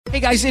Hey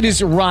guys, it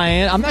is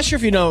Ryan. I'm not sure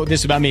if you know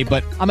this about me,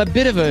 but I'm a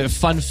bit of a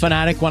fun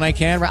fanatic when I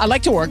can. I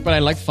like to work, but I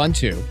like fun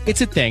too.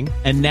 It's a thing.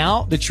 And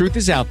now the truth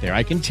is out there.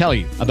 I can tell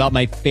you about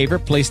my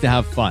favorite place to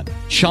have fun.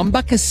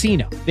 Chumba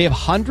Casino. They have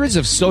hundreds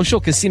of social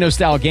casino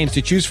style games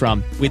to choose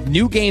from with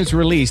new games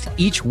released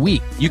each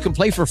week. You can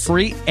play for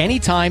free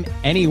anytime,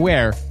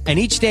 anywhere. And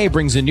each day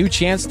brings a new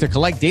chance to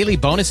collect daily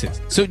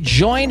bonuses. So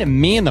join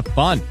me in the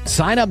fun.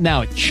 Sign up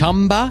now at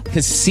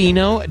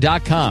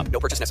ChumbaCasino.com. No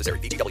purchase necessary.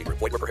 VGW.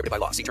 Void where prohibited by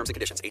law. See terms and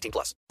conditions.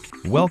 18+.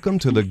 Welcome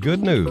to the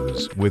Good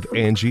News with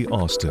Angie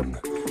Austin.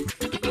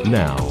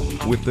 Now,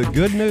 with the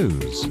good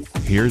news,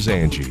 here's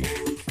Angie.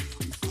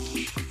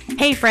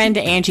 Hey friend,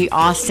 Angie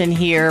Austin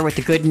here with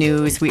the good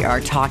news. We are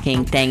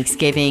talking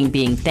Thanksgiving,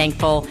 being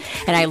thankful,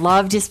 and I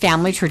love just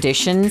family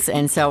traditions,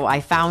 and so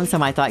I found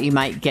some I thought you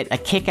might get a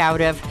kick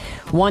out of.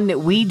 One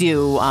that we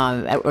do,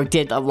 or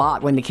did a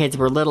lot when the kids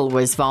were little,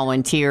 was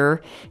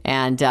volunteer,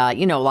 and a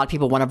lot of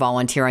people want to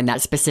volunteer on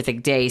that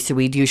specific day, so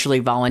we'd usually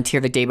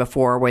volunteer the day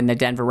before when the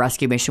Denver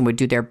Rescue Mission would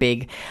do their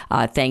big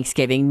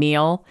Thanksgiving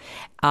meal.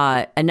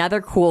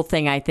 Another cool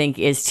thing, I think,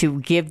 is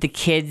to give the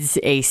kids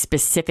a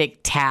specific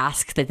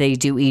task that they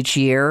do each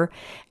year.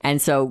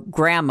 And so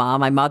Grandma,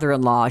 my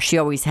mother-in-law, she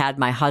always had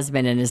my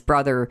husband and his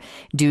brother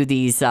do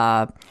these,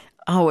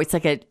 it's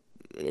like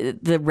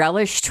the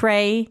relish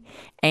tray,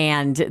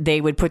 and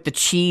they would put the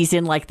cheese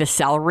in like the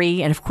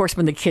celery. And of course,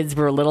 when the kids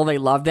were little, they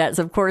loved that.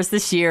 So of course,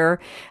 this year,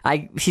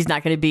 she's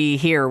not going to be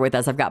here with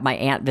us. I've got my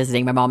aunt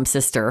visiting, my mom's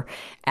sister.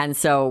 And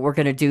so we're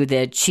going to do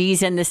the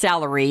cheese and the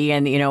celery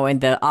and, and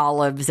the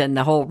olives and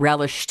the whole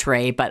relish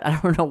tray. But I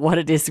don't know what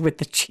it is with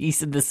the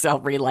cheese and the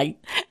celery. Like,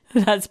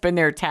 that's been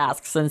their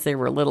task since they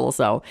were little.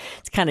 So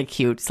it's kind of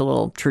cute. It's a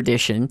little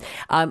tradition.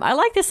 I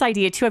like this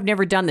idea too. I've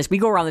never done this. We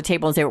go around the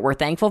table and say what we're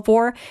thankful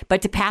for,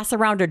 but to pass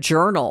around a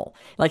journal,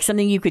 like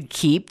something you could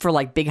keep for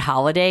like big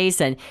holidays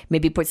and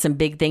maybe put some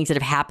big things that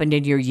have happened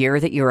in your year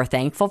that you're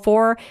thankful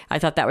for. I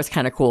thought that was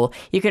kind of cool.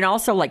 You can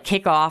also like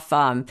kick off,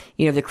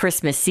 the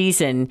Christmas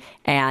season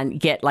and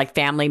get like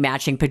family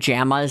matching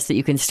pajamas that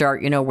you can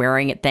start,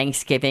 wearing at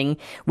Thanksgiving.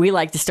 We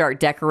like to start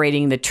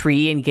decorating the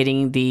tree and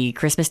getting the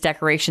Christmas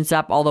decorations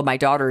up, although my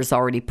daughter's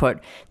already put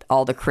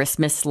all the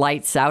Christmas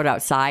lights out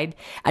outside.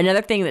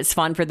 Another thing that's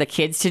fun for the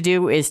kids to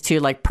do is to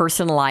like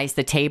personalize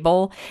the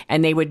table,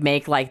 and they would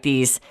make like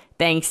these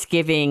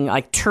Thanksgiving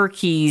like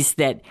turkeys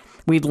that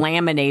we'd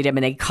laminate them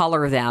and they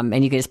color them,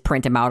 and you can just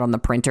print them out on the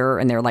printer,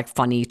 and they're like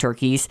funny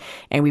turkeys.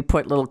 And we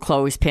put little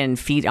clothespin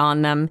feet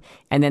on them,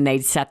 and then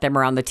they'd set them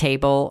around the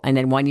table. And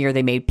then one year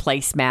they made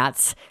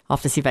placemats. I'll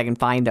have to see if I can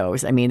find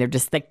those. I mean,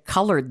 they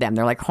colored them.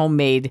 They're like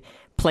homemade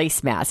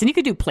placemats, and you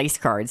could do place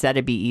cards.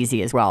 That'd be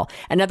easy as well.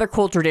 Another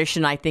cool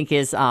tradition I think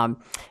is a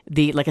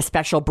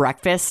special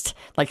breakfast,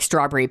 like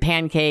strawberry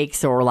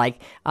pancakes, or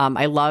like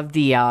I love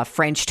the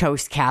French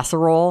toast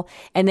casserole.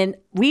 And then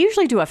we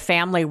usually do a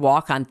family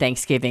walk on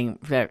Thanksgiving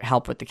to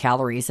help with the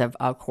calories, of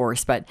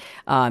course. But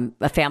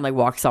a family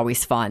walk's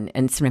always fun,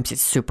 and sometimes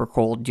it's super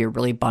cold. You're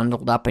really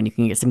bundled up, and you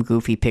can get some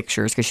goofy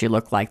pictures because you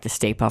look like the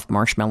Stay Puft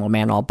Marshmallow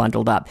Man all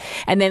bundled up.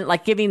 And then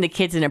like giving the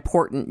kids an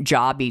important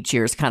job each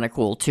year is kind of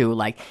cool too.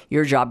 Like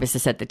your job is to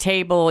set the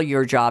table,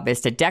 your job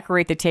is to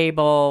decorate the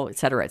table, et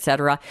cetera, et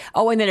cetera.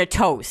 Oh, and then a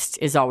toast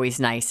is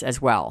always nice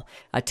as well,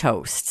 a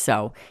toast.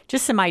 So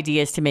just some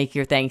ideas to make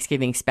your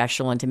Thanksgiving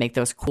special and to make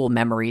those cool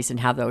memories and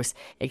have those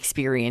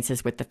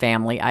experiences with the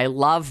family. I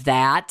love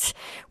that.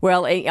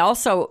 Well,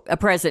 also a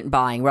present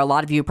buying, where a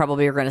lot of you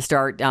probably are going to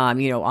start,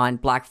 on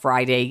Black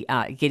Friday,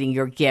 getting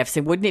your gifts.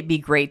 And wouldn't it be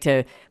great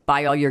to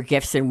buy all your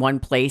gifts in one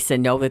place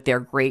and know that they're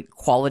great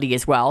quality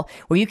as well?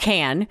 Well, you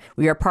can.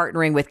 We are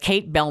partnering with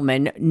Kate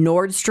Bellman,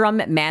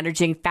 Nordstrom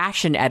Managing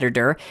Fashion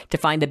Editor, to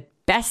find the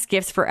best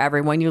gifts for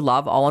everyone you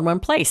love all in one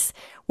place.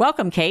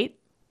 Welcome, Kate.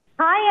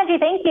 Hi, Angie.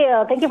 Thank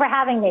you. Thank you for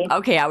having me.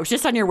 Okay, I was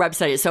just on your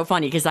website. It's so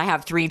funny because I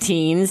have 3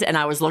 teens, and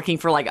I was looking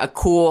for like a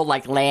cool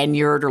like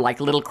lanyard or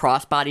like little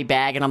crossbody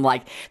bag, and I'm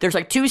like, there's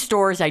like 2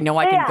 stores I know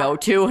I can go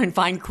to and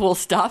find cool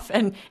stuff,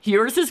 and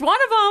yours is one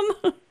of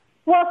them.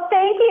 Well,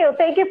 thank you.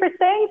 Thank you for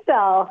saying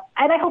so.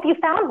 And I hope you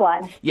found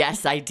one.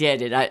 Yes, I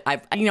did. And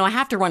I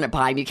have to run it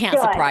by him. You can't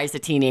surprise the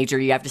teenager.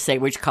 You have to say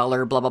which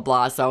color, blah, blah,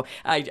 blah. So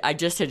I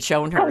just had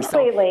shown her.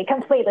 Completely.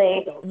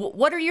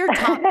 What are your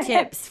top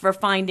tips for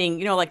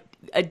finding, like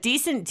a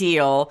decent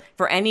deal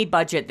for any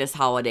budget this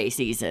holiday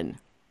season?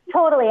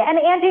 Totally. And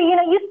Angie,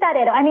 you said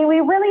it. I mean, we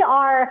really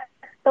are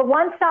the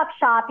one-stop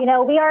shop.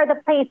 We are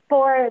the place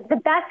for the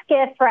best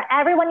gift for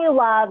everyone you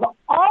love,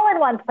 all in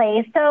one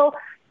place. So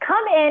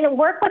come in,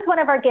 work with one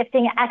of our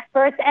gifting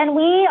experts, and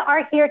we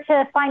are here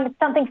to find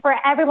something for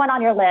everyone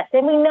on your list.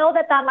 And we know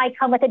that might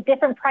come with a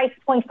different price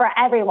point for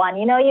everyone.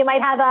 You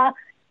might have a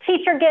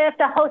teacher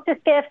gift, a hostess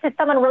gift to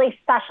someone really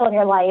special in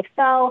your life.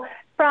 So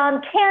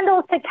from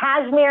candles to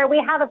cashmere, we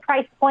have a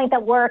price point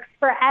that works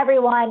for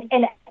everyone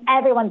in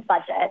everyone's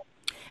budget.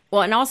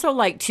 Well, and also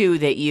like too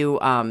that you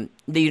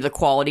the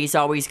quality is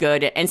always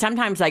good. And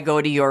sometimes I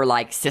go to your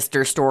like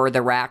sister store,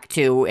 the Rack,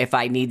 too, if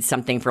I need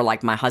something for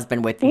like my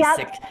husband with these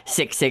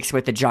 6'6"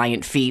 with the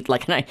giant feet.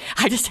 Like, and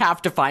I just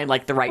have to find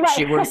like the right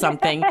shoe or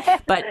something.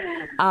 But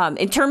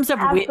in terms of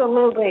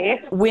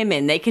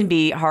women, they can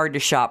be hard to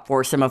shop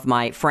for. Some of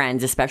my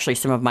friends, especially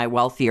some of my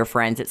wealthier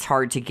friends, it's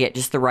hard to get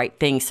just the right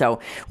thing. So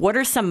what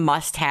are some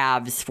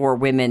must-haves for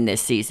women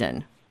this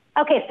season?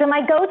 Okay, so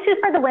my go-to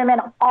for the women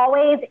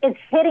always is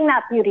hitting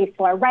that beauty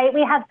store, right?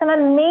 We have some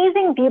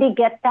amazing beauty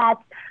gift sets.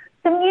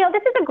 This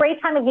is a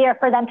great time of year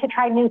for them to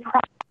try new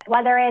products,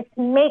 whether it's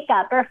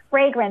makeup or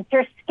fragrance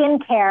or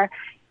skincare.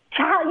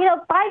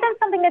 Buy them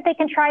something that they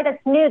can try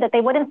that's new that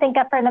they wouldn't think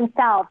of for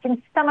themselves.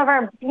 And some of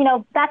our,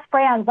 best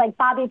brands like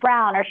Bobbi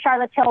Brown or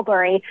Charlotte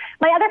Tilbury.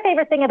 My other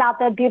favorite thing about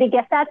the beauty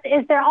gift sets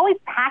is they're always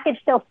packaged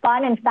so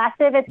fun and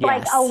festive. It's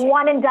like a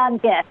one-and-done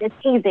gift. It's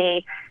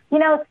easy.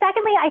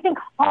 Secondly, I think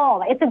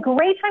home. It's a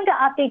great time to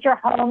update your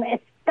home,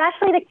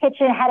 especially the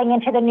kitchen heading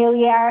into the new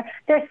year.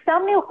 There's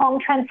some new home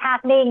trends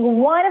happening.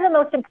 One of the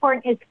most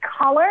important is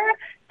color.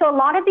 So a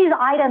lot of these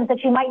items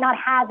that you might not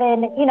have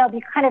in,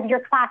 your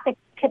classic,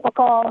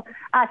 typical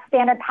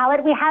standard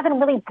palette, we have in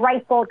really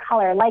bright, bold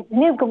color, like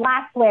new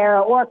glassware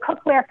or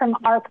cookware from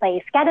our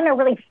place. Get in a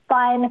really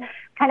fun,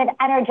 kind of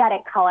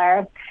energetic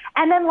color.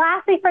 And then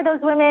lastly, for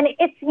those women,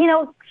 it's,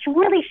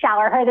 really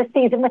shower her this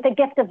season with a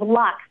gift of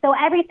luck. So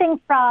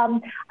everything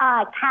from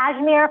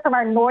cashmere from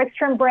our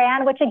Nordstrom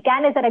brand, which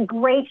again is at a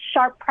great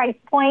sharp price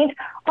point,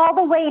 all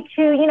the way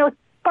to,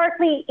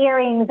 sparkly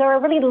earrings or a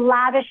really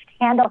lavish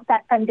candle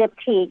set from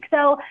Diptyque.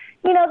 So,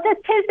 this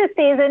is the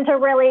season to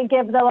really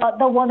give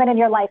the woman in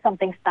your life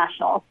something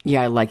special.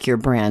 Yeah, I like your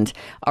brand.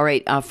 All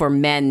right, for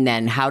men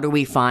then, how do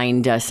we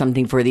find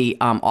something for the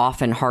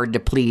often hard to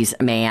please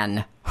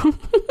man?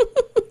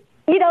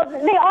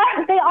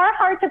 They are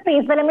hard to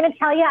please, but I'm going to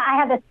tell you, I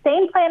have the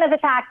same plan of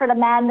attack for the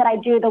men that I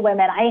do the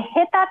women. I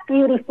hit that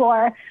beauty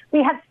floor.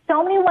 We have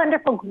so many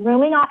wonderful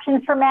grooming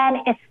options for men,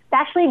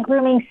 especially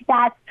grooming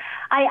sets.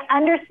 I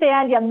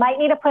understand you might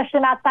need to push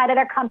them outside of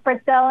their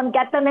comfort zone,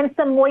 get them in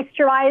some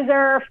moisturizer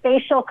or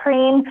facial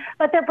cream,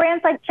 but they're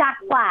brands like Jack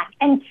Black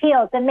and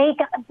Kiehl's that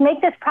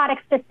make this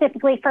product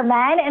specifically for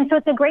men, and so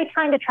it's a great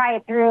time to try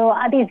it through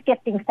these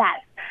gifting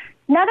sets.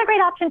 Another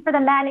great option for the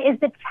men is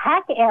the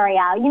tech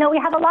area. We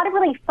have a lot of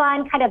really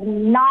fun kind of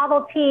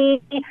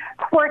novelty,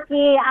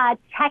 quirky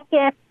tech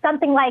gifts,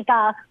 something like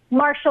a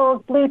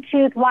Marshall's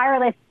Bluetooth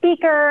wireless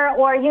speaker,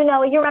 or, you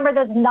remember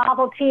those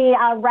novelty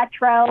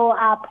retro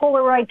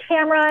Polaroid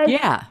cameras.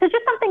 Yeah. So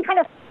just something kind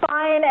of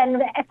fun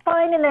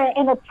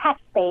in the tech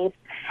space.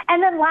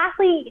 And then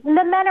lastly,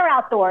 the men are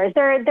outdoors.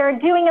 They're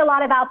doing a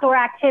lot of outdoor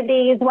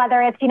activities,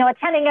 whether it's,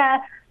 attending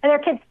their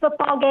kid's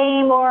football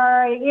game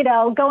or,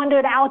 going to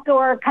an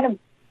outdoor kind of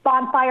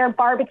bonfire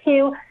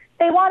barbecue.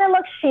 They want to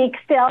look chic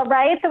still,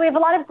 right? So we have a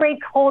lot of great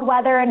cold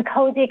weather and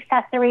cozy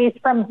accessories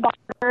from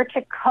Barber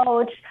to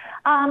Coach.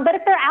 But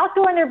if they're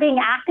outdoor and they're being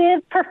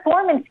active,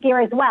 performance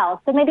gear as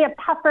well. So maybe a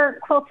puffer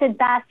quilted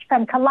vest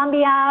from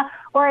Columbia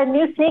or a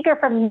new sneaker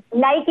from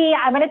Nike.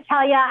 I'm going to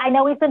tell you, I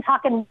know we've been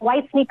talking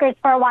white sneakers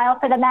for a while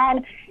for the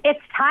men.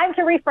 It's time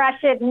to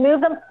refresh it, move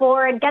them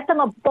forward, get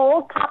them a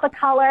bold pop of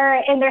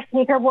color in their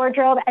sneaker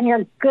wardrobe, and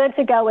you're good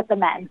to go with the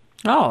men.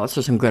 Oh, those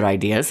are some good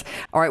ideas.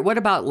 All right, what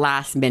about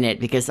last minute?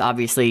 Because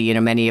obviously,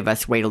 many of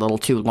us wait a little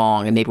too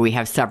long, and maybe we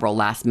have several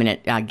last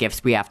minute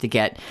gifts we have to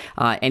get.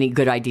 Any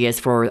good ideas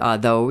for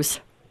those?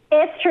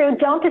 It's true.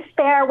 Don't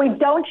despair. We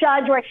don't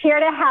judge. We're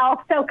here to help.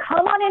 So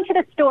come on into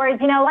the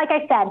stores. Like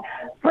I said,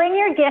 bring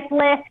your gift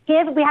list.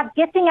 We have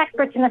gifting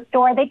experts in the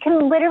store. They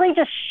can literally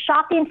just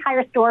shop the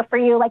entire store for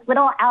you like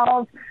little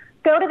elves.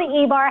 Go to the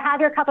E-Bar, have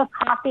your cup of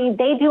coffee.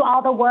 They do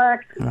all the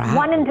work. Wow.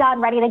 One and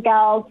done, ready to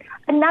go.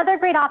 Another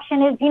great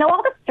option is,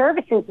 all the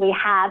services we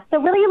have.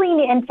 So really lean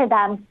into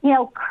them.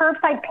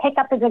 Curbside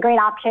pickup is a great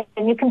option.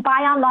 You can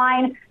buy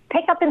online,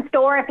 pick up in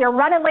store. If you're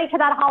running late to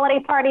that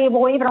holiday party,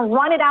 we'll even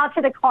run it out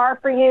to the car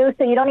for you,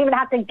 so you don't even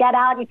have to get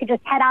out. You can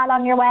just head out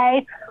on your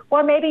way.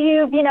 Or maybe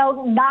you've,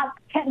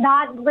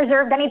 not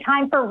reserved any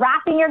time for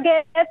wrapping your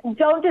gifts.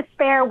 Don't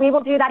despair. We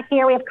will do that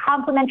here. We have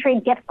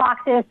complimentary gift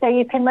boxes, so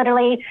you can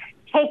literally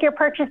take your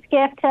purchase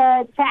gift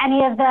to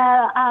any of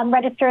the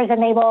registers, and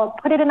they will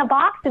put it in a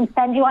box and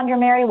send you on your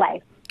merry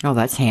way. Oh,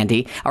 that's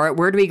handy. All right,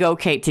 where do we go,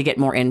 Kate, to get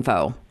more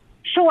info?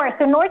 Sure.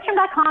 So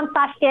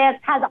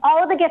Nordstrom.com/gifts has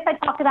all of the gifts I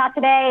talked about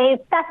today,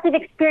 festive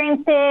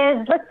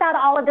experiences, lists out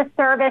all of the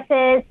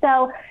services.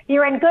 So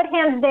you're in good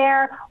hands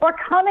there. Or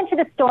come into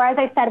the store. As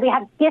I said, we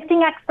have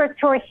gifting experts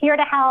who are here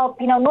to help.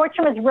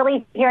 Nordstrom is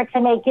really here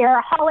to make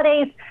your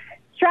holidays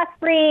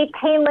stress-free,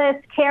 painless,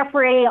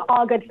 carefree,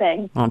 all good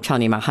things. Well, I'm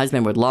telling you, my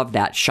husband would love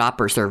that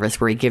shopper service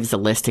where he gives a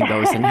list and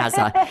goes and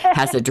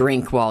has a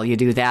drink while you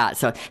do that.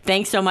 So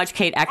thanks so much,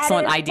 Kate.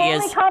 Excellent and it's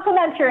ideas. Totally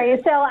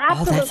complimentary. So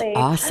absolutely.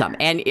 Oh, that's awesome.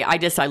 And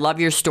I love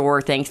your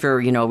store. Thanks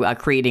for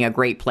creating a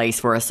great place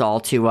for us all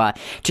to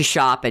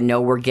shop and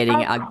know we're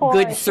getting a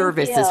good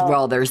service as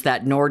well. There's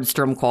that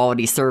Nordstrom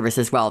quality service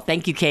as well.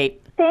 Thank you, Kate.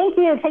 Thank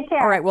you. Take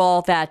care. All right.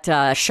 Well,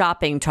 that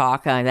shopping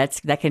talk,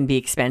 that can be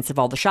expensive,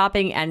 all the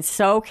shopping, and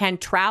so can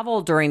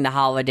travel during the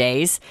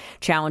holidays,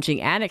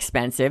 challenging and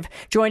expensive.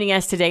 Joining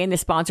us today in the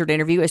sponsored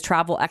interview is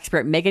travel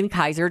expert Meggan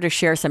Kaiser to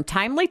share some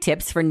timely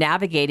tips for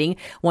navigating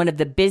one of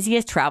the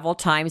busiest travel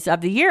times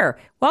of the year.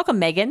 Welcome,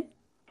 Meggan.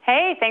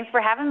 Hey, thanks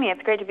for having me.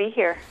 It's great to be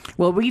here.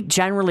 Well, we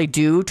generally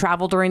do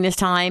travel during this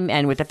time,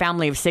 and with a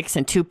family of 6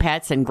 and 2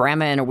 pets and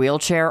grandma in a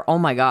wheelchair, oh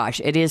my gosh,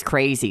 it is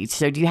crazy.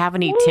 So do you have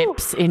any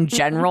tips in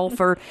general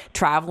for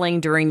traveling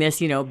during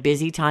this,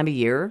 busy time of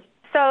year?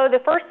 So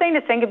the first thing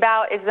to think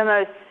about is the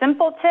most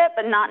simple tip,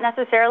 but not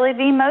necessarily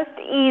the most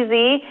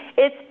easy.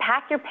 It's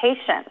pack your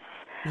patience.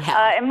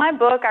 Yeah. In my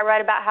book, I write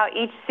about how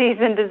each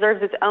season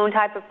deserves its own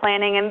type of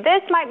planning, and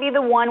this might be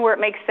the one where it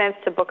makes sense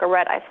to book a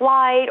red-eye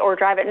flight or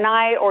drive at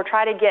night or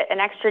try to get an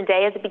extra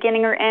day at the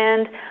beginning or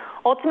end.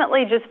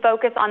 Ultimately, just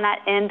focus on that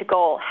end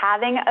goal,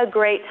 having a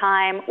great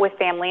time with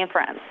family and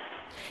friends.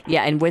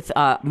 Yeah, and with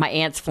my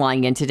aunt's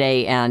flying in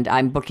today, and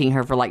I'm booking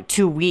her for like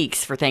 2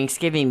 weeks for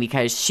Thanksgiving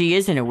because she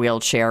is in a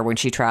wheelchair when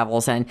she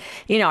travels, and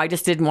I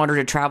just didn't want her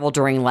to travel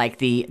during like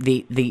the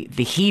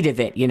heat of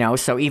it,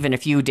 So even a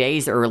few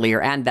days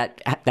earlier, and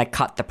that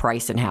cut the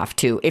price in half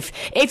too. If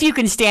you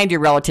can stand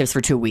your relatives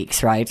for 2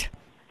 weeks, right?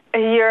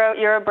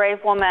 You're a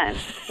brave woman.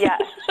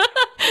 Yes.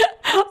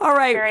 All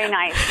right. Very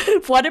nice.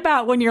 What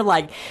about when you're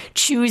like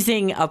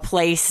choosing a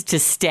place to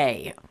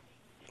stay?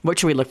 What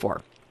should we look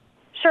for?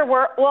 Sure.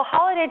 Well,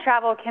 holiday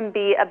travel can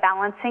be a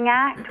balancing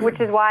act, which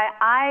is why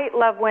I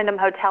love Wyndham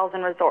Hotels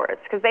and Resorts,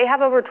 because they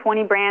have over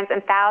 20 brands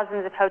and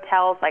thousands of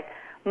hotels like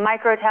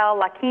Microtel,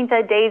 La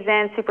Quinta, Days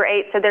Inn, Super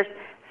 8. So there's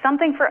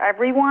something for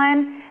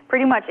everyone,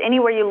 pretty much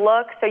anywhere you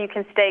look, so you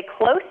can stay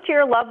close to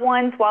your loved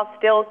ones while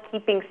still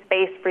keeping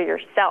space for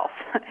yourself.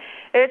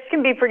 It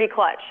can be pretty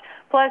clutch.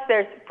 Plus,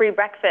 there's free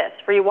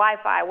breakfast, free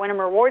Wi-Fi, Wyndham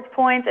Rewards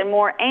points, and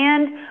more.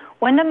 And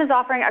Wyndham is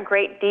offering a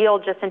great deal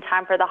just in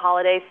time for the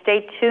holidays.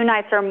 Stay 2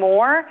 nights or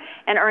more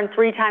and earn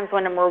 3 times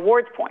Wyndham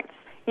Rewards points.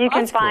 You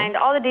can find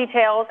all the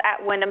details at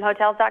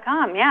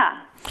wyndhamhotels.com.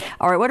 Yeah.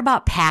 All right. What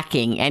about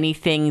packing?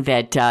 Anything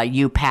that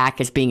you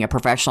pack as being a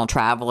professional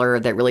traveler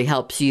that really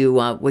helps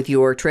you with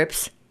your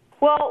trips?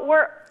 Well,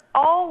 we're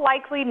all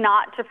likely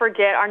not to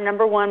forget our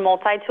number one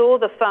multi-tool,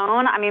 the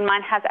phone. I mean,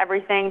 mine has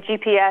everything,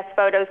 GPS,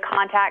 photos,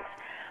 contacts.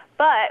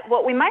 But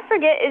what we might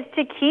forget is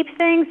to keep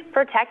things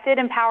protected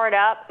and powered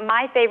up.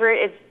 My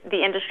favorite is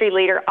the industry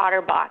leader,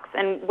 OtterBox.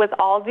 And with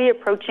all the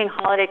approaching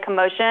holiday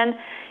commotion,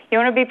 you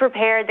want to be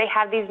prepared. They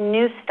have these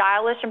new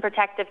stylish and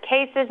protective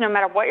cases, no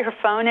matter what your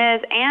phone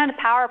is, and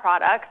power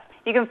products.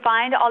 You can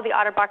find all the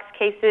OtterBox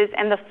cases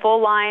and the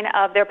full line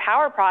of their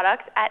power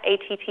products at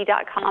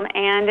att.com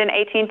and in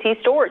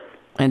AT&T stores.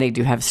 And they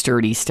do have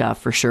sturdy stuff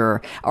for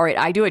sure. All right.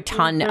 I do a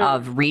ton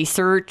of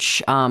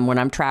research when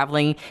I'm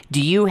traveling.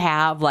 Do you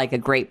have like a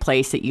great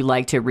place that you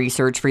like to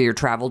research for your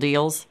travel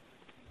deals?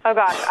 Oh,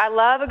 gosh. I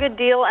love a good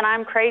deal, and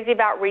I'm crazy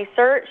about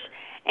research.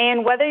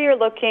 And whether you're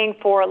looking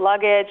for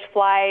luggage,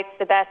 flights,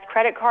 the best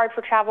credit card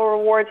for travel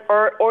rewards,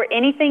 or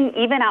anything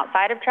even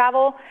outside of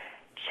travel,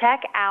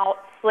 check out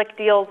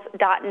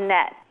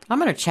slickdeals.net. I'm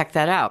going to check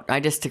that out.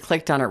 I just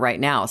clicked on it right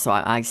now, so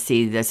I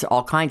see there's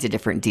all kinds of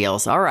different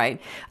deals. All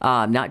right.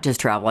 Not just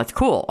travel. That's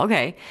cool.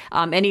 Okay.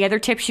 Any other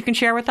tips you can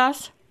share with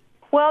us?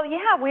 Well,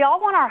 yeah, we all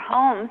want our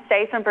home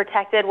safe and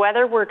protected,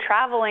 whether we're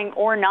traveling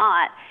or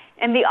not.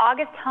 And the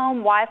August Home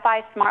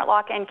Wi-Fi Smart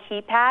Lock and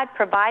Keypad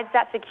provides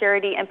that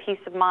security and peace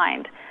of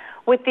mind.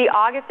 With the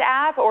August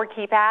app or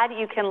keypad,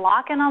 you can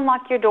lock and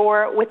unlock your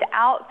door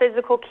without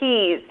physical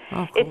keys.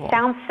 Oh, cool. It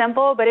sounds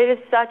simple, but it is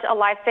such a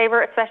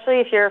lifesaver, especially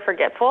if you're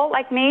forgetful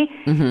like me.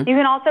 Mm-hmm. You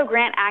can also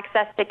grant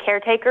access to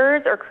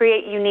caretakers or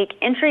create unique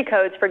entry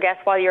codes for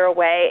guests while you're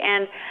away.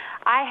 And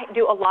I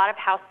do a lot of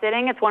house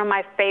sitting. It's one of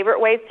my favorite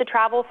ways to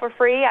travel for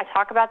free. I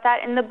talk about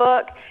that in the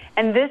book.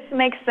 And this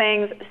makes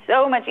things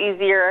so much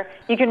easier.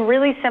 You can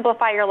really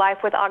simplify your life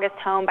with August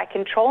Home by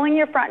controlling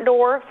your front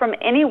door from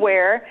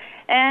anywhere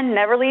and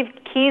never leave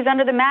keys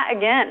under the mat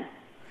again.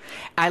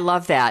 I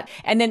love that.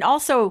 And then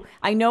also,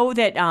 I know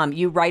that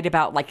you write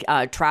about like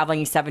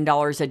traveling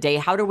 $7 a day.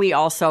 How do we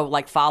also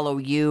like follow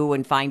you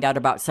and find out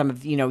about some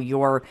of,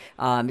 your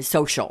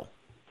social?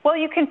 Well,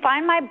 you can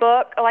find my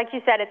book. Like you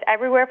said, it's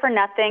everywhere for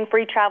nothing,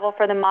 Free Travel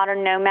for the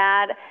Modern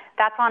Nomad.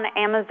 That's on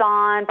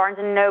Amazon, Barnes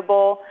 &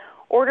 Noble.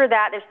 Order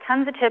that. There's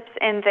tons of tips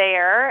in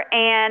there.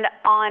 And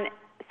on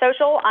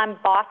social, I'm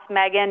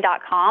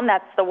bossmeggan.com.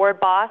 That's the word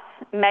boss,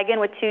 Meggan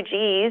with 2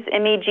 G's,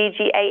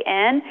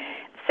 Meggan.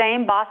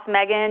 Same,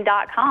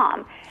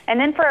 bossmeggan.com. And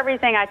then for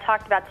everything I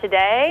talked about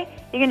today,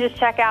 you can just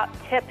check out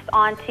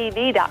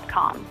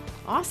tipsontv.com.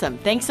 Awesome.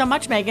 Thanks so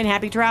much, Meggan.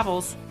 Happy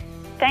travels.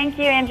 Thank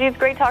you, Angie. It's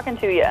great talking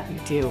to you. You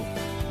too.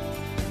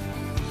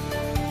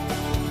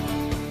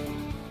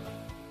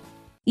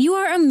 You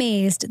are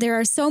amazed there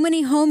are so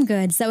many home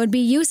goods that would be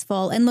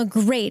useful and look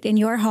great in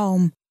your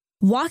home.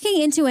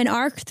 Walking into an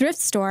ARC thrift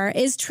store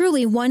is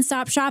truly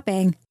one-stop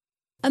shopping.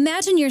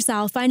 Imagine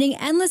yourself finding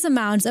endless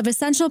amounts of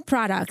essential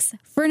products,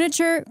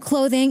 furniture,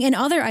 clothing, and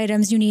other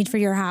items you need for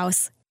your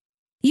house.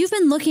 You've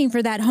been looking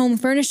for that home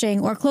furnishing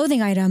or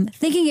clothing item,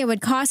 thinking it would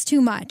cost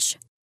too much.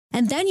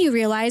 And then you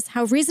realize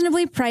how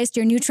reasonably priced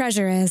your new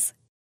treasure is.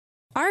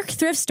 ARC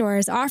thrift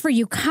stores offer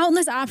you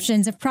countless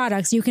options of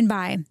products you can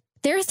buy.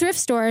 Their thrift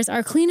stores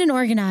are clean and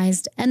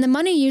organized, and the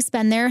money you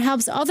spend there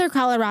helps other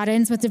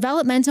Coloradans with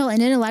developmental and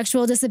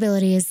intellectual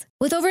disabilities.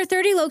 With over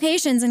 30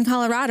 locations in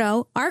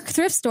Colorado, ARC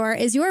Thrift Store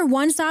is your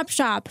one-stop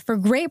shop for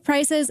great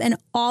prices and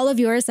all of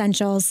your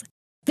essentials.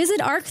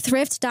 Visit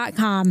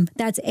arcthrift.com,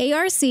 that's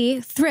ARC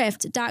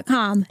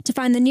thrift.com, to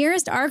find the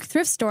nearest ARC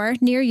thrift store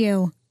near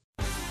you.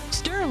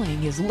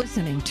 Sterling is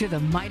listening to the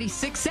Mighty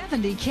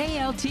 670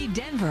 KLT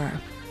Denver.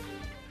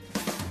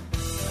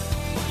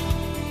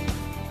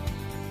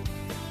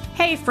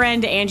 Hey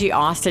friend, Angie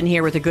Austin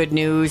here with the good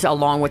news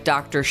along with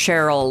Dr.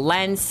 Cheryl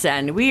Lentz,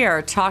 and we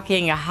are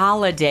talking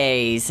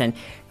holidays and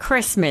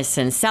Christmas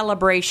and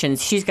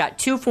celebrations. She's got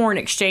 2 foreign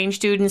exchange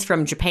students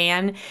from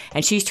Japan,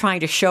 and she's trying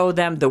to show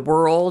them the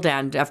world.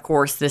 And of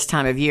course, this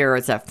time of year,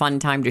 it's a fun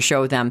time to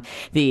show them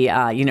the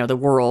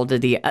world,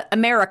 the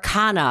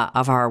Americana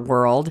of our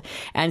world.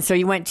 And so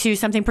you went to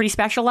something pretty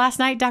special last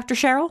night, Dr.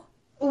 Cheryl?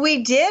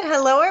 We did.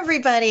 Hello,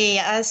 everybody.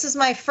 This is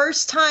my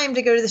first time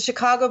to go to the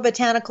Chicago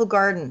Botanical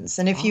Gardens.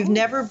 And if you've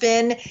never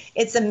been,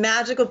 it's a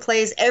magical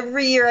place.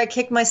 Every year I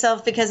kick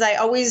myself because I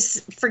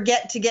always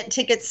forget to get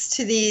tickets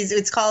to these.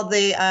 It's called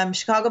the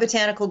Chicago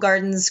Botanical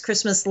Gardens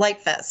Christmas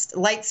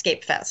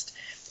Lightscape Fest.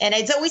 And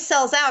it always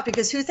sells out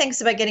because who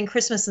thinks about getting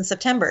Christmas in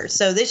September?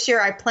 So this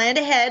year I planned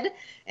ahead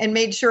and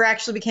made sure I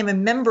actually became a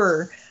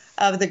member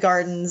of the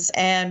gardens.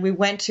 And we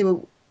went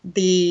to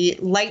the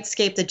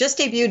Lightscape that just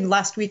debuted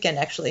last weekend,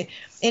 actually.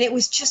 And it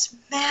was just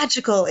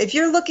magical. If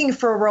you're looking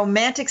for a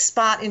romantic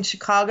spot in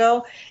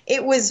Chicago,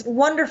 it was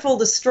wonderful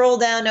to stroll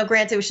down. Now,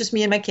 granted, it was just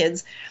me and my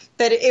kids,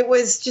 but it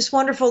was just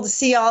wonderful to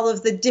see all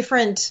of the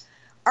different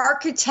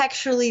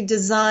architecturally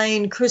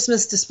designed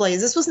Christmas displays.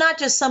 This was not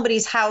just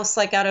somebody's house,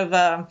 like out of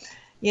a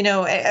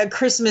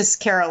Christmas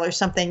Carol or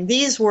something.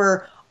 These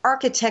were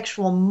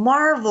architectural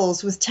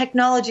marvels with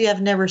technology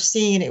I've never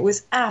seen. It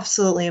was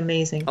absolutely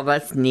amazing. Oh,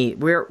 that's neat.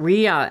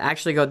 We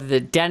actually go to the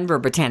Denver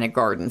Botanic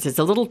Gardens. It's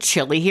a little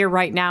chilly here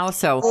right now,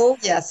 so oh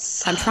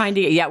yes, I'm trying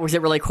to. Yeah, was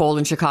it really cold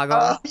in Chicago?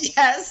 Oh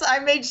yes, I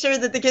made sure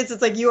that the kids.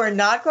 It's like, you are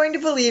not going to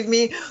believe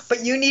me,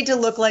 but you need to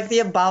look like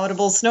the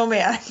abominable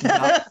snowman.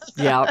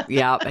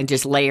 Yeah, and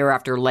just layer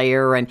after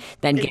layer, and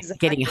then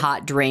getting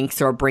hot drinks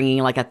or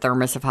bringing like a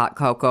thermos of hot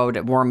cocoa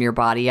to warm your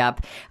body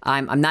up.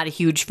 I'm not a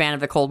huge fan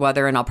of the cold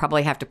weather, and I'll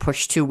probably have to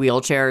push 2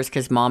 wheelchairs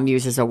because Mom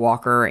uses a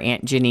walker.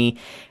 Aunt Ginny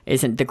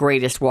isn't the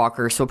greatest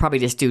walker, so we'll probably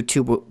just do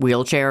 2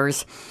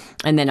 wheelchairs,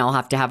 and then I'll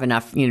have to have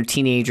enough,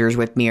 teenagers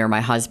with me or my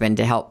husband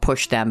to help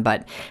push them.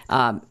 But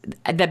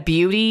the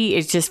beauty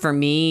is just, for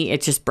me,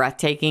 it's just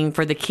breathtaking.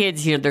 For the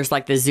kids, there's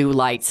like the zoo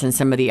lights and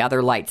some of the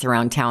other lights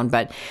around town,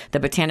 but the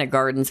Botanic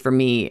Gardens, for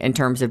me, in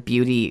terms of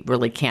beauty,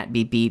 really can't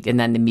be beat. And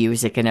then the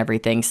music and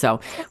everything.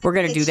 So we're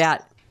going to do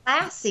that.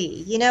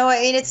 Classy,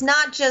 it's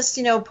not just,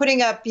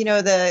 putting up,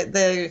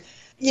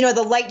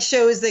 the light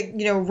shows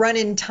that, run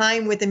in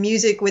time with the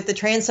music, with the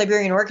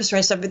Trans-Siberian Orchestra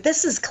and stuff. But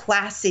this is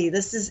classy.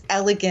 This is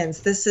elegance.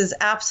 This is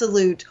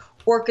absolute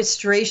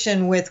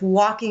orchestration with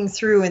walking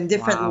through and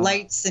different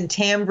lights and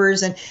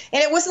timbres. And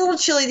it was a little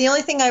chilly. The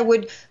only thing I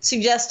would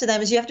suggest to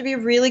them is you have to be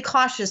really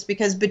cautious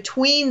because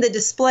between the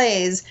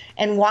displays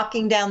and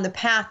walking down the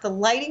path, the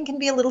lighting can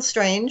be a little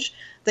strange.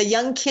 The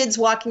young kids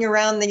walking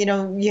around,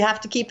 you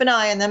have to keep an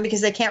eye on them because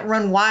they can't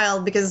run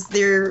wild because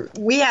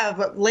we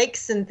have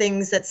lakes and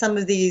things that some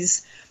of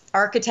these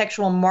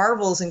architectural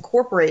marvels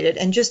incorporated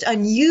and just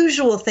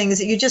unusual things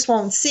that you just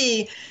won't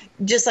see,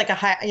 just like a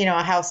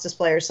house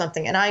display or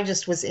something. And I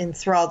just was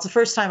enthralled. It's the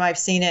first time I've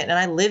seen it, and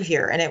I live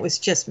here, and it was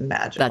just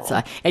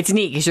magical. It's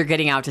neat because you're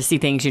getting out to see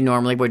things you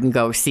normally wouldn't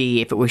go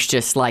see if it was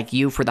just like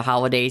you for the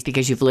holidays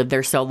because you've lived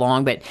there so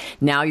long. But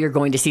now you're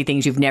going to see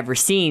things you've never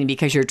seen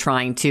because you're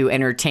trying to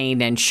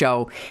entertain and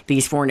show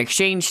these foreign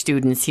exchange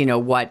students,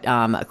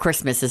 what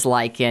Christmas is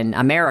like in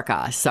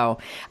America. So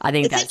I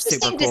think that's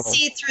super cool. It's interesting to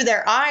see through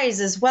their eyes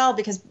as well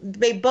because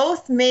they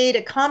both made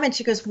a comment.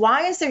 She goes,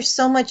 "Why is there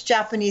so much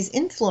Japanese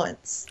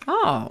influence?"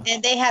 Oh.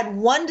 And they had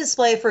one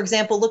display, for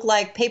example, look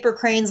like paper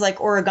cranes like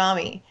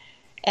origami.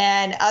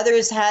 And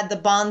others had the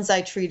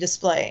bonsai tree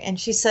display. And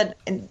she said,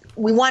 and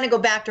we want to go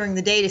back during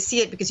the day to see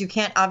it because you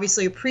can't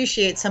obviously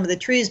appreciate some of the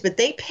trees, but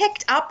they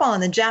picked up on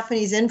the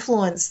Japanese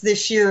influence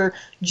this year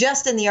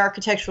just in the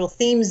architectural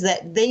themes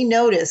that they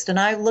noticed. And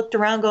I looked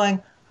around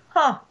going,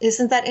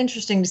 isn't that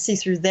interesting to see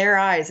through their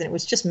eyes? And it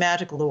was just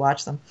magical to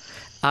watch them.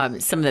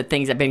 Some of the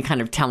things I've been kind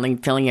of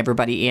filling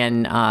everybody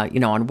in,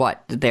 on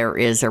what there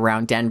is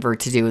around Denver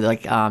to do,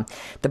 like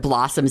the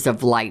Blossoms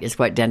of Light is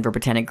what Denver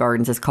Botanic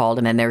Gardens is called.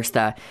 And then there's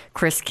the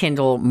Chris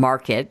Kindle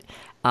Market.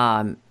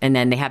 And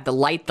then they have the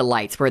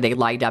lights where they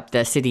light up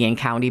the city and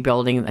county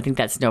building. I think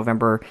that's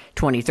November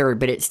 23rd,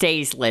 but it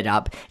stays lit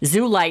up.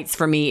 Zoo lights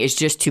for me is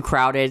just too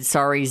crowded.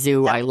 Sorry,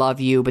 Zoo, I love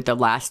you, but the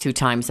last 2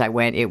 times I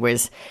went, it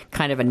was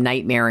kind of a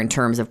nightmare in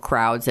terms of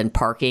crowds and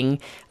parking.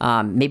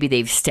 Maybe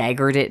they've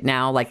staggered it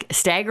now. Like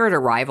staggered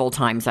arrival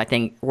times, I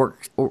think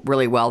work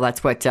really well.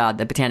 That's what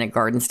the Botanic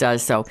Gardens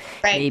does. So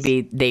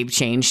maybe they've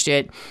changed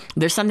it.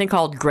 There's something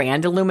called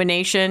Grand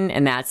Illumination,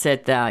 and that's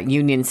at the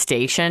Union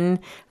Station.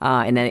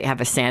 And then they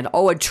have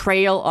a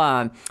trail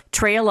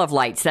of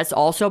lights. That's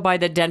also by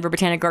the Denver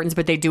Botanic Gardens,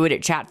 but they do it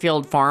at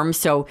Chatfield Farm.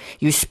 So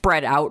you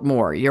spread out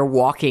more. You're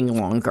walking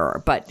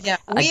longer. But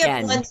we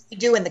have one to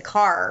do in the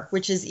car,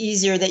 which is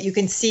easier that you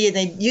can see.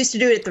 They used to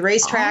do it at the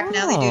racetrack.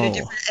 Now they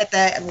do it at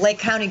the Lake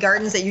County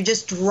Gardens that you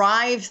just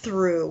drive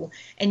through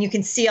and you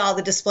can see all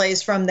the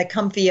displays from the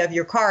comfy of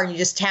your car, and you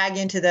just tag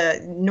into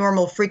the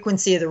normal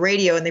frequency of the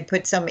radio, and they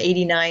put some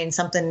 89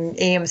 something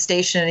AM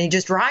station, and you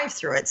just drive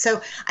through it.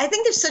 So I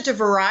think there's such a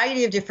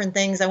variety of different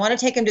things. I want to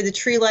take them to the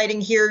tree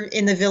lighting here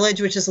in the village,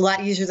 which is a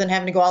lot easier than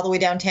having to go all the way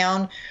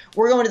downtown.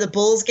 We're going to the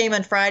Bulls game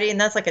on Friday, and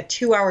that's like a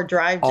 2-hour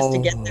drive just to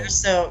get there.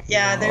 So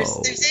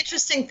there's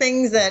interesting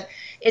things that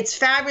it's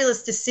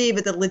fabulous to see,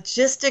 but the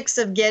logistics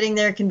of getting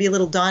there can be a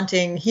little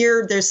daunting.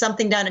 Here, there's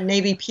something down at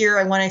Navy Pier.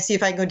 I want to see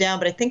if I can go down,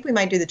 but I think we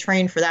might do the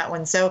train for that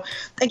one. So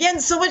again,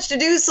 so much to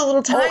do, so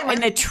little time.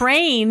 And the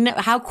train,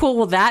 how cool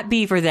will that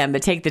be for them to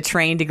take the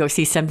train to go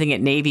see something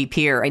at Navy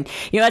Pier? And,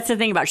 that's the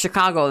thing about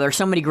Chicago. There's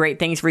so many great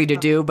things for you to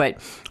do, but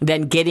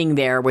then getting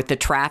there with the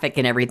traffic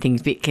and everything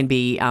can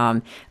be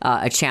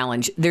a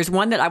challenge. There's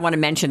one that I want to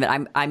mention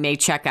that I may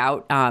check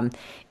out.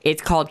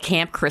 It's called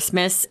Camp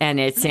Christmas, and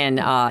it's in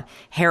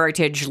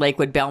Heritage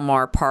Lakewood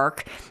Belmar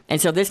Park.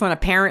 And so this one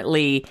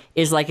apparently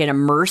is like an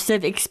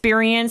immersive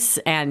experience,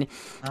 and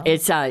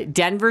it's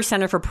Denver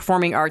Center for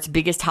Performing Arts'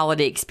 biggest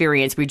holiday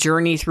experience. We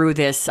journey through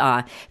this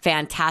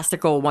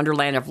fantastical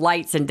wonderland of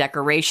lights and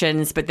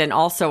decorations, but then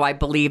also I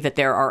believe that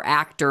there are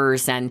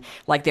actors, and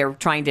like they're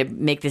trying to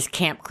make this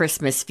Camp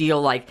Christmas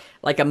feel like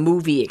a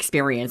movie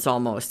experience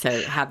almost, to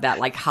have that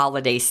like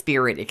holiday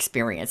spirit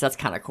experience. That's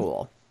kind of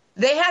cool.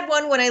 They had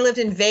one when I lived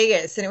in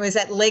Vegas, and it was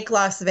at Lake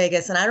Las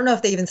Vegas. And I don't know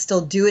if they even still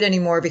do it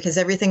anymore because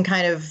everything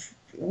kind of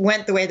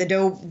went the way the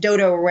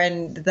dodo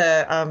when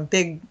the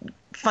big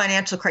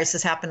financial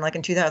crisis happened, like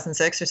in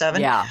 2006 or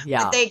 7. Yeah.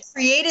 But they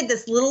created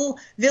this little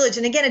village.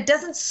 And again, it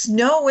doesn't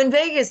snow in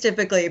Vegas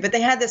typically, but they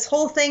had this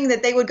whole thing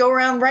that they would go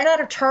around right out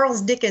of Charles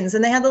Dickens.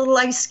 And they had the little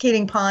ice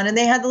skating pond, and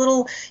they had the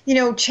little,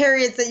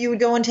 chariots that you would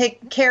go and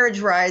take carriage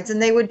rides.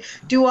 And they would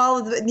do all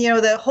of the,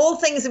 the whole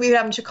things that we would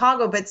have in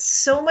Chicago, but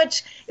so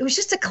much, it was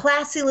just a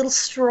classy little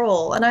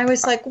stroll. And I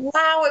was like,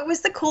 wow, it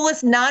was the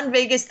coolest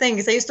non-Vegas thing,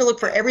 because I used to look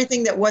for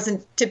everything that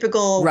wasn't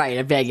typical. Right,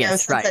 of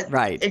Vegas,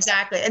 right.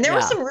 Exactly. And there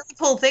were some really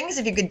cool things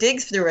if you could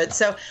dig through it.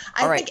 So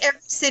I think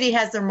every city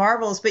has their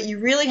marvels, but you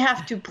really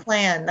have to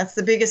plan. That's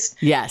the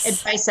biggest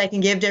advice I can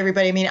give to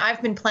everybody. I mean,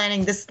 I've been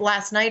planning this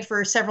last night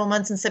for several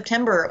months in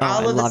September.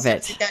 All of the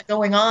stuff we got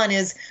going on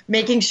is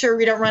making sure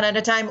we don't run out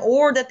of time,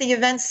 or that the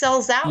event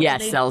sells out.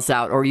 Yes, sells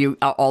out, or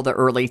all the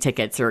early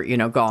tickets are,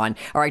 gone.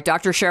 All right,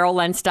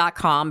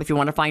 DrCherylLentz.com. If you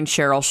want to find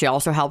Cheryl, she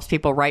also helps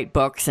people write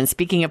books. And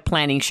speaking of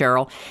planning,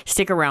 Cheryl,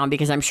 stick around,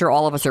 because I'm sure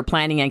all of us are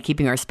planning on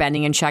keeping our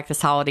spending in check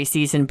this holiday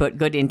season, but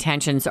good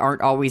intentions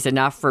aren't always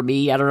enough for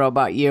me. I don't know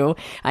about you.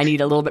 I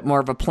need a little bit more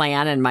of a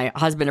plan, and my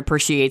husband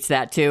appreciates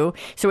that too.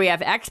 So we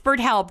have expert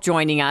help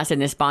joining us in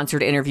this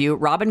sponsored interview.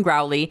 Robin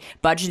Growley,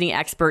 budgeting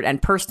expert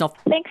and personal.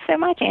 Thanks so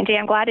much, Angie.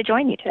 I'm glad to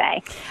join you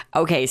today.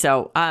 Okay,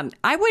 so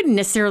I wouldn't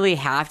necessarily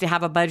have to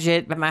have a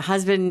budget, but my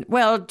husband,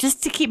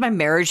 just to keep my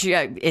marriage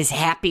as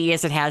happy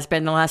as it has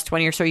been the last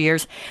 20 or so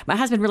years, my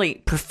husband really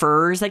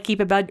prefers I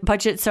keep a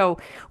budget. So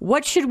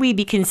what should we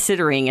be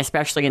considering,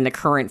 especially in the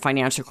current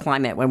financial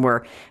climate, when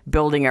we're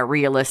building a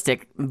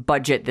realistic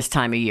budget this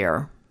time of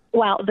year?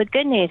 Well, the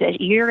good news is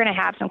you're going to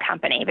have some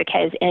company,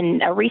 because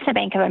in a recent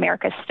Bank of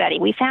America study,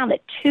 we found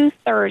that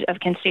 2/3 of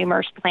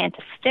consumers plan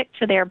to stick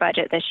to their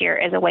budget this year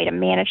as a way to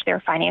manage their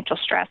financial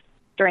stress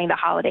during the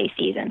holiday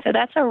season. So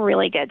that's a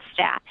really good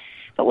stat.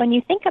 But when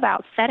you think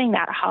about setting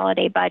that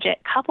holiday budget,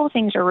 a couple of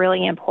things are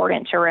really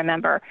important to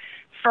remember.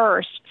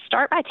 First,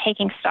 start by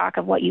taking stock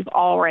of what you've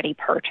already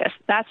purchased.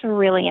 That's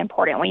really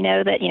important. We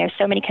know that,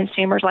 so many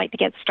consumers like to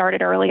get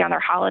started early on their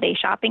holiday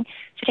shopping.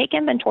 So take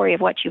inventory of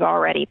what you've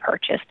already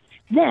purchased.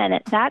 Then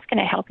that's going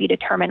to help you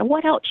determine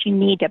what else you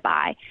need to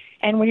buy.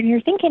 And when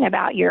you're thinking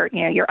about your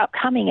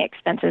upcoming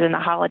expenses in the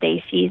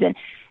holiday season,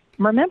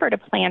 remember to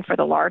plan for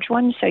the large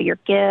ones, so your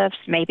gifts,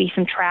 maybe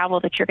some travel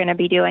that you're going to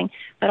be doing,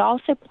 but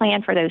also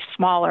plan for those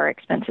smaller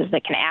expenses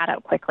that can add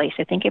up quickly.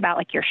 So think about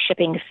like your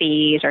shipping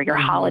fees or your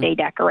holiday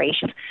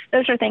decorations.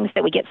 Those are things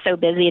that we get so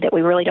busy that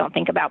we really don't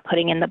think about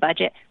putting in the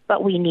budget,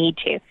 but we need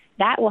to.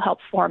 That will help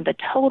form the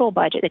total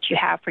budget that you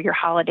have for your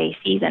holiday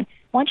season.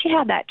 Once you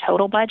have that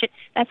total budget,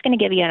 that's going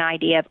to give you an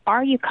idea of,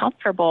 are you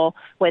comfortable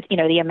with,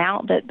 the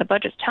amount that the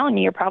budget's telling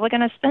you you're probably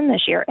going to spend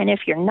this year? And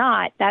if you're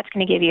not, that's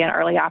going to give you an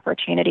early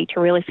opportunity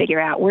to really figure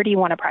out, where do you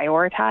want to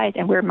prioritize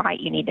and where might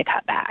you need to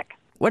cut back?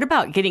 what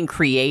about getting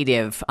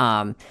creative,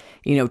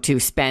 to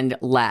spend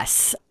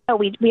less? So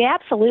we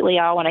absolutely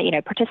all want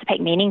to,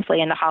 participate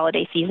meaningfully in the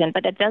holiday season,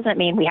 but that doesn't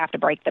mean we have to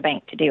break the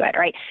bank to do it,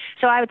 right?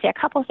 So I would say a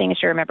couple of things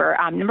to remember.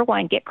 Number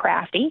one, get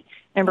crafty.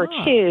 Number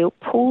two,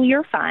 pool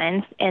your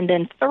funds. And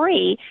then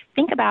three,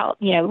 think about,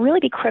 really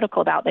be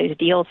critical about those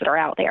deals that are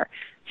out there.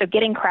 So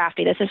getting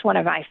crafty, this is one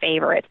of my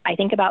favorites. I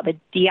think about the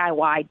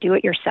DIY,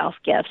 do-it-yourself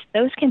gifts.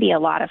 Those can be a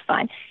lot of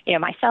fun.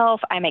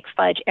 Myself, I make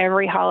fudge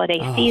every holiday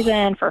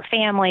season for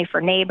family, for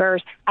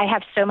neighbors. I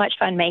have so much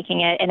fun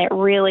making it, and it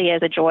really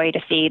is a joy to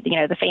see,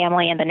 the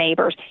family and the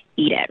neighbors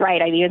eat it,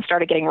 right? I've even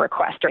started getting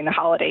requests during the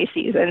holiday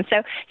season.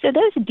 So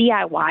those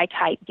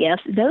DIY-type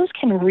gifts, those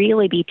can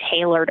really be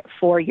tailored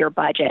for your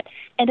budget.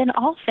 And then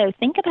also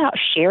think about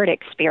shared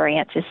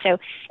experiences. So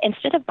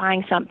instead of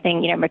buying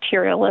something,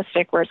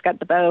 materialistic where it's got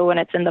the bow and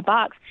it's in the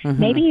box,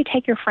 maybe you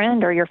take your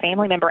friend or your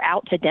family member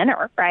out to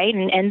dinner, right?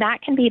 And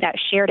that can be that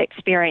shared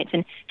experience.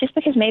 And just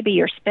because maybe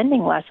you're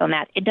spending less on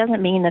that, it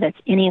doesn't mean that it's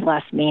any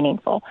less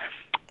meaningful.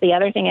 The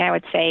other thing I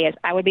would say is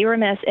I would be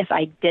remiss if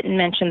I didn't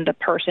mention the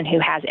person who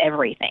has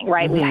everything,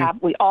 right?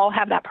 We all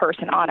have that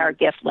person on our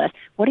gift list.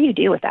 What do you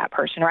do with that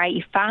person, right?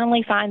 You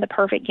finally find the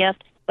perfect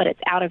gift, but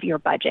it's out of your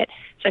budget.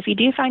 So if you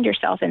do find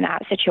yourself in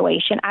that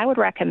situation, I would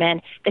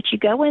recommend that you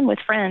go in with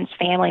friends,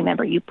 family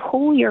member, you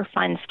pool your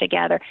funds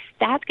together.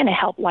 That's going to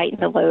help lighten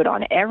the load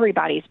on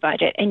everybody's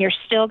budget, and you're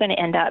still going to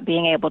end up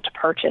being able to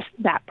purchase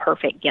that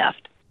perfect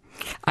gift.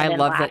 I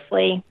love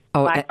lastly, that.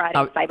 Black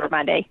Friday, Cyber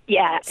Monday.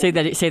 Yeah. Say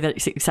that,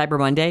 Cyber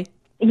Monday?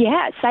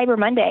 Yeah, Cyber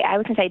Monday. I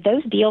was going to say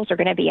those deals are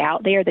going to be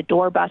out there, the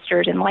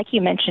doorbusters, and like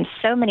you mentioned,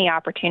 so many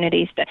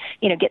opportunities to,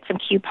 get some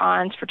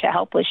coupons to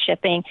help with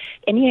shipping.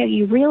 And,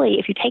 you really,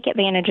 if you take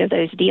advantage of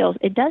those deals,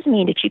 it does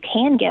mean that you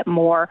can get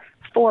more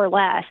for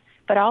less,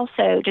 but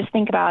also just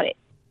think about it.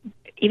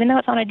 Even though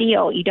it's on a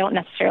deal, you don't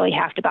necessarily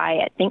have to buy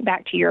it. Think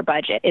back to your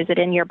budget. Is it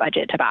in your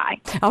budget to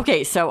buy?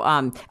 Okay, so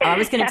I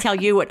was going to tell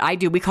you what I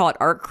do. We call it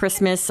ARC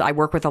Christmas. I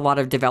work with a lot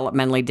of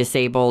developmentally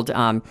disabled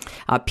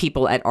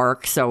people at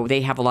ARC, so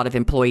they have a lot of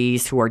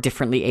employees who are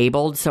differently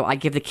abled. So I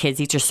give the kids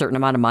each a certain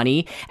amount of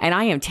money. And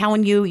I am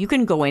telling you, you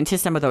can go into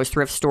some of those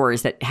thrift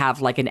stores that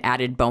have like an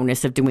added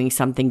bonus of doing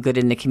something good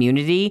in the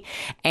community.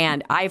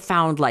 And I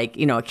found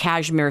a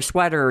cashmere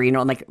sweater,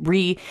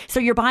 so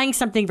you're buying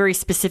something very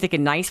specific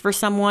and nice for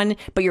someone,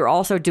 but you're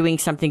also doing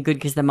something good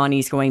because the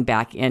money's going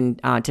back in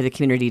to the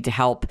community to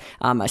help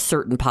a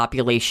certain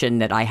population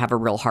that I have a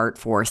real heart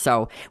for.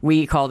 So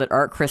we called it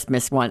Art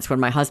Christmas once when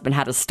my husband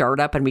had a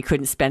startup and we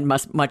couldn't spend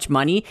much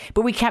money,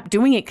 but we kept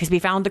doing it because we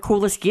found the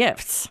coolest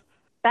gifts.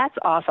 That's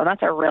awesome.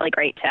 That's a really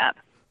great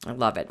tip. I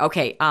love it.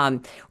 Okay.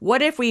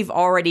 What if we've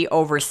already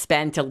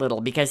overspent a little?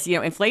 Because,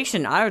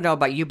 inflation, I don't know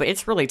about you, but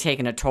it's really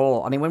taken a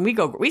toll. I mean, when we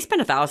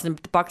spend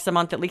 $1,000 a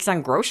month at least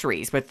on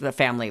groceries with the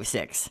family of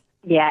 6.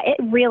 Yeah, it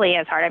really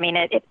is hard. I mean,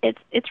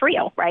 it's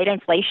real, right?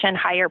 Inflation,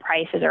 higher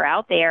prices are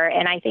out there.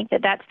 And I think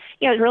that's,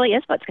 it really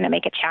is what's going to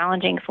make it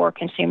challenging for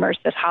consumers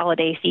this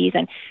holiday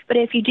season. But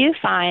if you do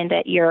find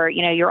that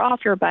you're off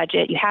your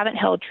budget, you haven't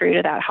held true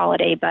to that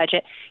holiday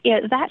budget,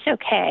 that's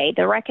okay.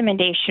 The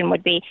recommendation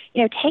would be,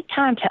 take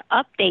time to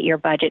update your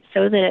budget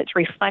so that it's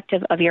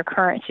reflective of your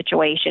current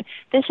situation.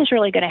 This is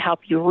really going to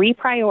help you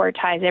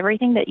reprioritize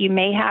everything that you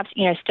may have,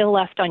 still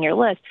left on your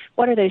list.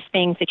 What are those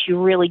things that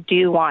you really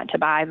do want to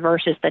buy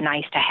versus the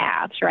nice to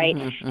haves, right?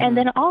 And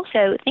then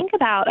also think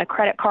about a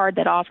credit card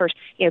that offers,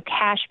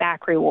 cash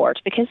back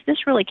rewards, because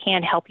this really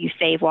can help you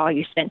save while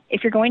you spend.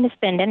 If you're going to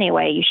spend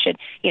anyway, you should,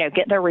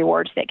 get the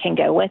rewards that can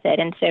go with it.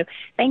 And so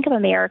Bank of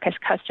America's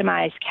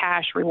customized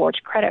cash rewards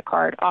credit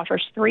card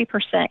offers 3%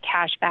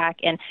 cash back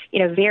in,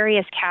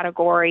 various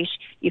categories.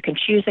 You can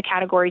choose the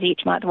categories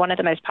each month. One of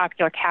the most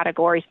popular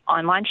categories,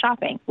 online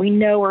shopping. We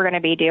know we're going to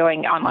be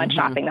doing online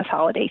shopping this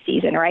holiday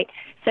season, right?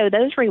 So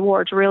those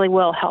rewards really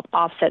will help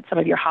offset some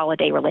of your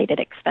holiday-related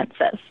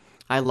expenses.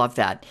 I love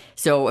that.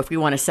 So if we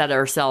want to set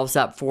ourselves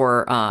up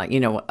for,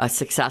 a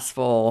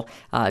successful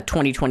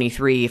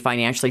 2023,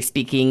 financially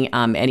speaking,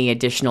 any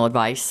additional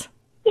advice?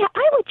 Yeah,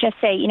 I would just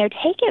say,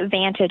 take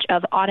advantage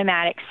of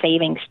automatic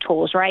savings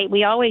tools, right?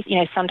 We always,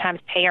 sometimes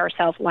pay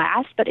ourselves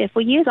last, but if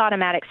we use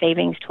automatic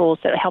savings tools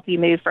that help you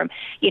move from,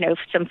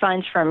 some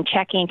funds from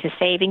checking to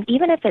savings,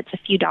 even if it's a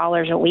few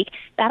dollars a week,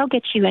 that'll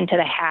get you into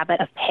the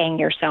habit of paying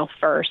yourself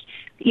first.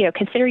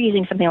 Consider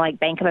using something like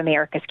Bank of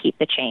America's Keep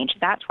the Change.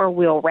 That's where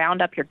we'll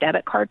round up your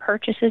debit card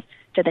purchases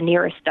to the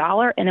nearest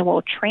dollar, and then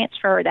we'll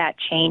transfer that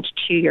change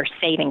to your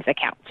savings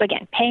account. So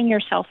again, paying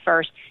yourself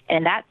first, and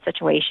in that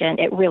situation,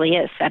 it really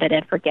is set it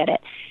and forget it.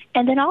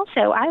 And then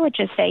also, I would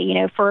just say,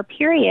 for a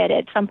period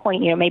at some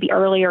point, maybe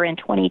earlier in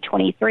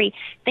 2023,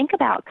 think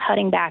about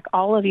cutting back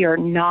all of your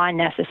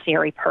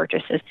non-necessary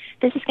purchases.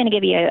 This is going to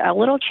give you a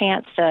little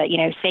chance to,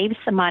 save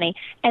some money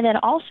and then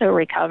also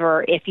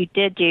recover if you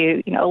did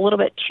do, a little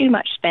bit too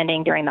much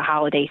spending during the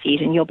holiday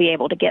season. You'll be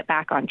able to get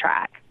back on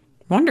track.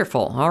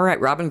 Wonderful. All right.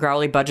 Robin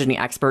Growley, budgeting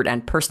expert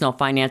and personal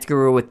finance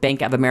guru with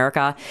Bank of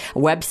America. A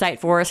website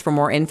for us for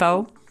more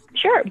info?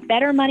 Sure.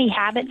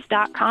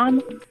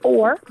 BetterMoneyHabits.com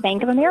or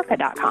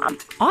BankOfAmerica.com.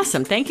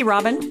 Awesome. Thank you,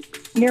 Robin.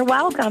 You're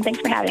welcome. Thanks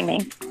for having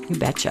me. You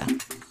betcha.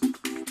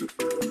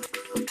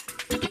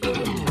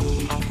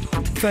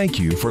 Thank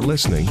you for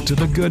listening to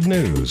The Good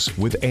News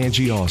with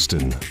Angie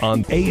Austin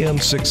on AM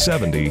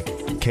 670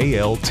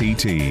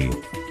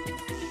 KLTT.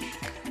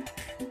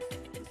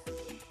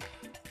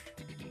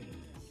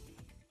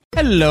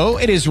 Hello,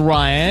 it is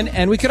Ryan,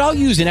 and we could all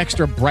use an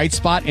extra bright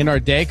spot in our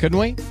day, couldn't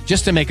we?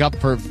 Just to make up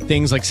for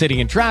things like sitting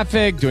in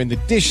traffic, doing the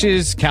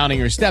dishes, counting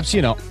your steps,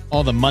 you know,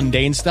 all the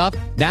mundane stuff.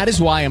 That is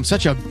why I'm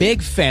such a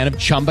big fan of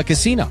Chumba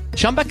Casino.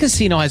 Chumba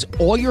Casino has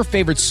all your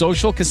favorite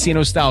social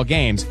casino-style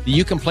games that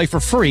you can play for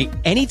free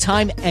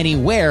anytime,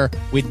 anywhere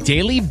with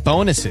daily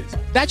bonuses.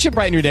 That should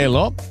brighten your day a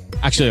little.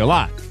 Actually, a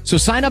lot. So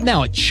sign up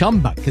now at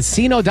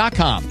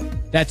ChumbaCasino.com.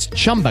 That's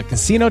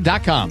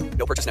ChumbaCasino.com.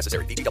 No purchase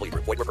necessary. VGW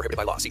Group. Void where prohibited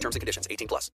by law. See terms and conditions. 18+.